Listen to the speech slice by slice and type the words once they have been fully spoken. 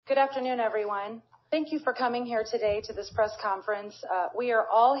Good afternoon, everyone. Thank you for coming here today to this press conference. We are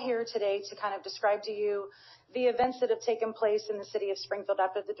all here today to kind of describe to you the events that have taken place in the city of Springfield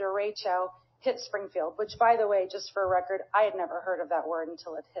after the Derecho hit Springfield, which, by the way, just for a record, I had never heard of that word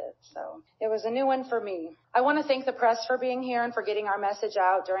until it hit. So it was a new one for me. I want to thank the press for being here and for getting our message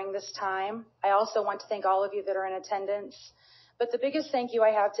out during this time. I also want to thank all of you that are in attendance. But the biggest thank you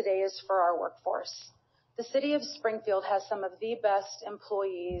I have today is for our workforce. The city of Springfield has some of the best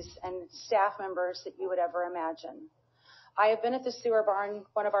employees and staff members that you would ever imagine. I have been at the sewer barn.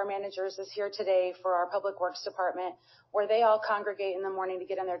 One of our managers is here today for our public works department, where they all congregate in the morning to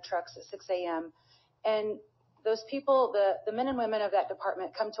get in their trucks at 6 a.m. And those people, the men and women of that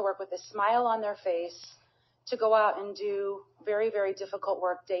department, come to work with a smile on their face to go out and do very, very difficult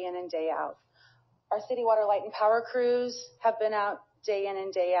work day in and day out. Our city water, light, and power crews have been out day in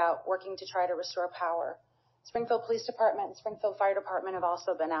and day out working to try to restore power. Springfield Police Department and Springfield Fire Department have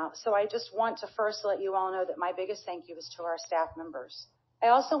also been out. So I just want to first let you all know that my biggest thank you is to our staff members. I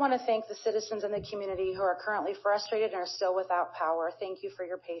also want to thank the citizens in the community who are currently frustrated and are still without power. Thank you for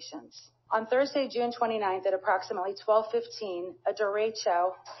your patience. On Thursday, June 29th at approximately 12:15, a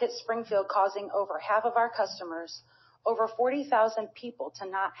derecho hit Springfield, causing over half of our customers, over 40,000 people, to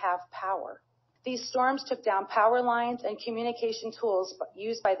not have power. These storms took down power lines and communication tools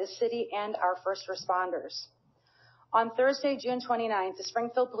used by the city and our first responders. On Thursday, June 29th, the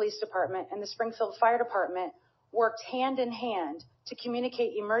Springfield Police Department and the Springfield Fire Department worked hand in hand to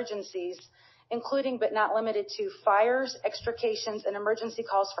communicate emergencies, including but not limited to fires, extrications, and emergency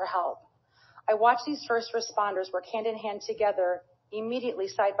calls for help. I watched these first responders work hand in hand together, immediately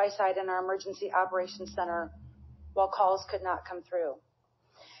side by side in our emergency operations center, while calls could not come through.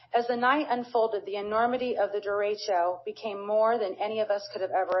 As the night unfolded, the enormity of the derecho became more than any of us could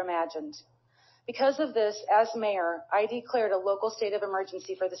have ever imagined. Because of this, as mayor, I declared a local state of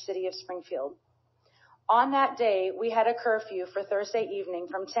emergency for the city of Springfield. On that day, we had a curfew for Thursday evening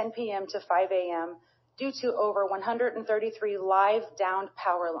from 10 p.m. to 5 a.m. due to over 133 live downed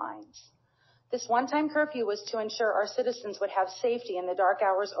power lines. This one-time curfew was to ensure our citizens would have safety in the dark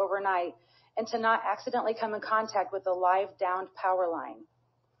hours overnight and to not accidentally come in contact with a live downed power line.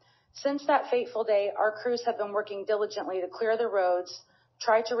 Since that fateful day, our crews have been working diligently to clear the roads,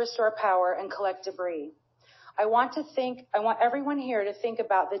 try to restore power, and collect debris. I want everyone here to think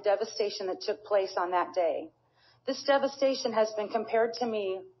about the devastation that took place on that day. This devastation has been compared to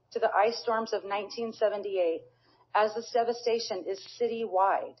me to the ice storms of 1978, as this devastation is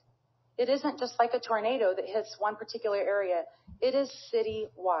citywide. It isn't just like a tornado that hits one particular area. It is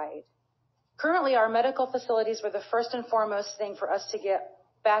citywide. Currently, our medical facilities were the first and foremost thing for us to get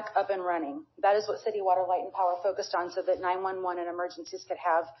back up and running. That is what City Water, Light, and Power focused on, so that 911 and emergencies could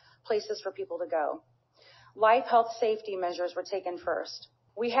have places for people to go. Life, health, safety measures were taken first.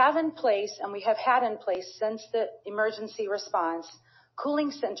 We have in place, and we have had in place since the emergency response, cooling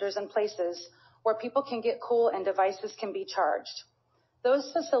centers and places where people can get cool and devices can be charged. Those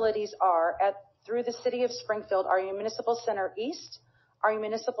facilities are through the City of Springfield, our Municipal Center East, our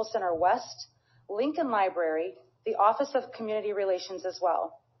Municipal Center West, Lincoln Library, the Office of Community Relations as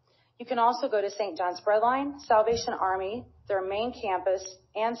well. You can also go to St. John's Breadline, Salvation Army, their main campus,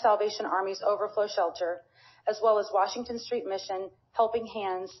 and Salvation Army's overflow shelter, as well as Washington Street Mission, Helping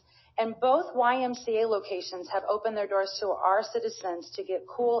Hands, and both YMCA locations have opened their doors to our citizens to get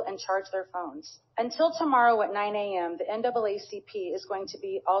cool and charge their phones. Until tomorrow at 9 a.m., the NAACP is going to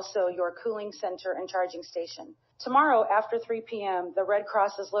be also your cooling center and charging station. Tomorrow after 3 p.m., the Red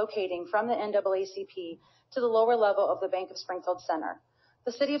Cross is locating from the NAACP to the lower level of the Bank of Springfield Center.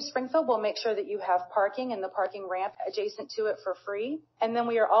 The City of Springfield will make sure that you have parking and the parking ramp adjacent to it for free. And then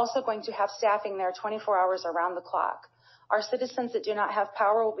we are also going to have staffing there 24 hours around the clock. Our citizens that do not have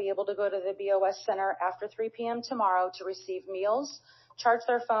power will be able to go to the BOS Center after 3 p.m. tomorrow to receive meals, charge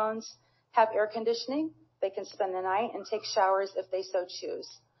their phones, have air conditioning. They can spend the night and take showers if they so choose.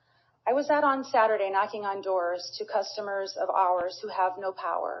 I was out on Saturday knocking on doors to customers of ours who have no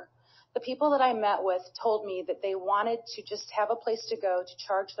power. The people that I met with told me that they wanted to just have a place to go to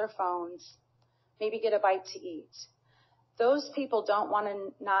charge their phones, maybe get a bite to eat. Those people don't want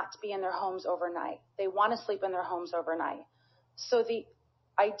to not be in their homes overnight. They want to sleep in their homes overnight. So the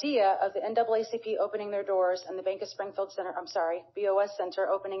idea of the NAACP opening their doors and the Bank of Springfield Center, BOS Center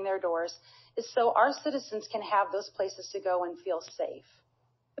opening their doors is so our citizens can have those places to go and feel safe.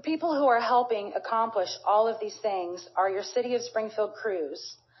 The people who are helping accomplish all of these things are your City of Springfield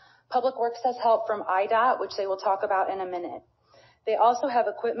crews. Public Works has help from IDOT, which they will talk about in a minute. They also have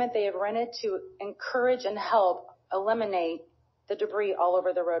equipment they have rented to encourage and help eliminate the debris all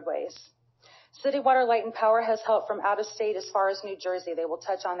over the roadways. City Water, Light, and Power has help from out of state as far as New Jersey. They will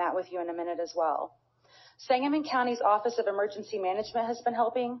touch on that with you in a minute as well. Sangamon County's Office of Emergency Management has been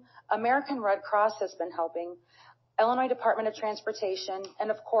helping. American Red Cross has been helping. Illinois Department of Transportation,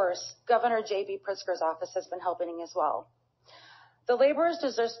 and of course, Governor J.B. Pritzker's office has been helping as well. The Laborers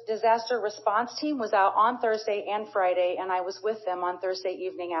Disaster Response Team was out on Thursday and Friday, and I was with them on Thursday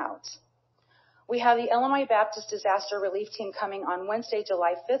evening out. We have the Illinois Baptist Disaster Relief Team coming on Wednesday,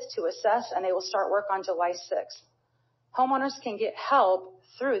 July 5th to assess, and they will start work on July 6th. Homeowners can get help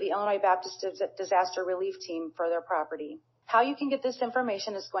through the Illinois Baptist Disaster Relief Team for their property. How you can get this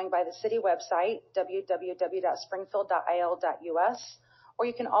information is going by the city website, www.springfield.il.us, or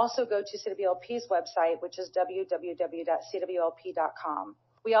you can also go to CWLP's website, which is www.cwlp.com.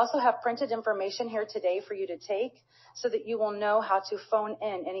 We also have printed information here today for you to take so that you will know how to phone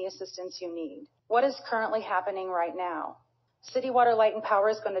in any assistance you need. What is currently happening right now? City Water, Light, and Power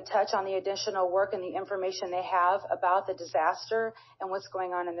is going to touch on the additional work and the information they have about the disaster and what's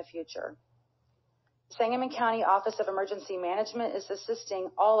going on in the future. Sangamon County Office of Emergency Management is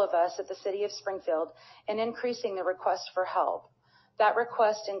assisting all of us at the City of Springfield in increasing the request for help. That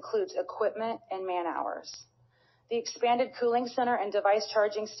request includes equipment and man-hours. The expanded cooling center and device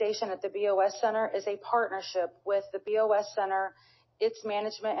charging station at the BOS Center is a partnership with the BOS Center, its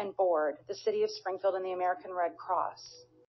management and board, the City of Springfield, and the American Red Cross.